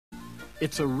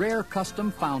It's a rare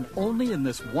custom found only in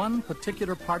this one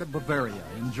particular part of Bavaria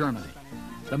in Germany.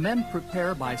 The men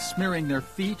prepare by smearing their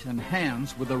feet and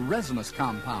hands with a resinous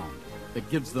compound that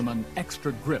gives them an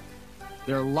extra grip.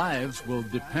 Their lives will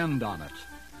depend on it.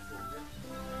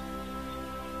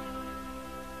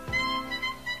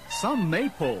 Some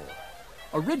maypole.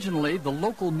 Originally, the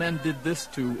local men did this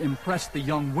to impress the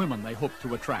young women they hoped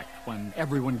to attract when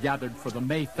everyone gathered for the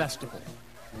May festival.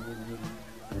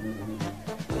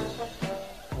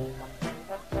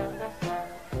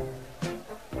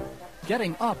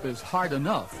 Getting up is hard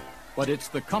enough, but it's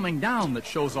the coming down that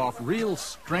shows off real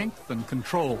strength and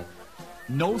control.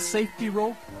 No safety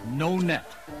rope, no net.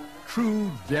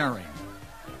 True daring.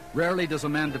 Rarely does a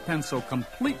man depend so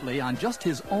completely on just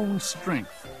his own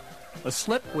strength. A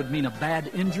slip would mean a bad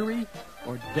injury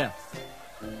or death.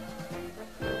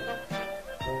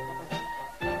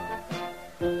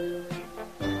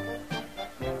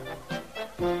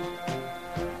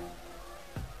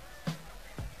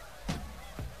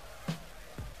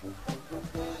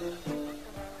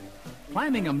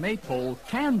 Climbing a maypole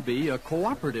can be a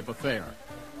cooperative affair.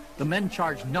 The men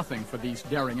charge nothing for these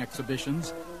daring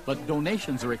exhibitions, but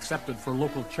donations are accepted for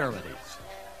local charities.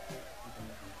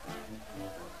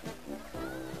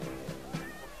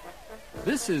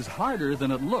 This is harder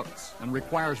than it looks and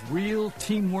requires real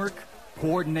teamwork,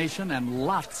 coordination, and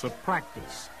lots of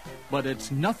practice. But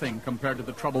it's nothing compared to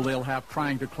the trouble they'll have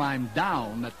trying to climb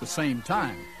down at the same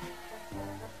time.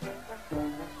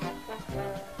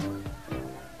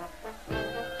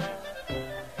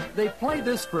 They play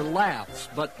this for laughs,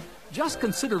 but just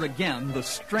consider again the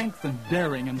strength and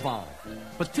daring involved,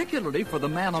 particularly for the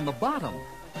man on the bottom.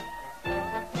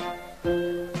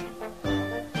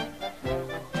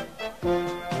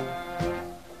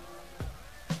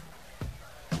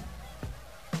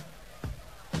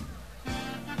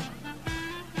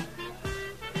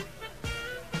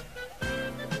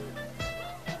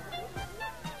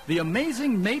 The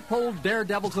amazing Maypole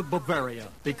Daredevils of Bavaria,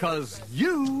 because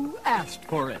you asked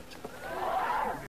for it.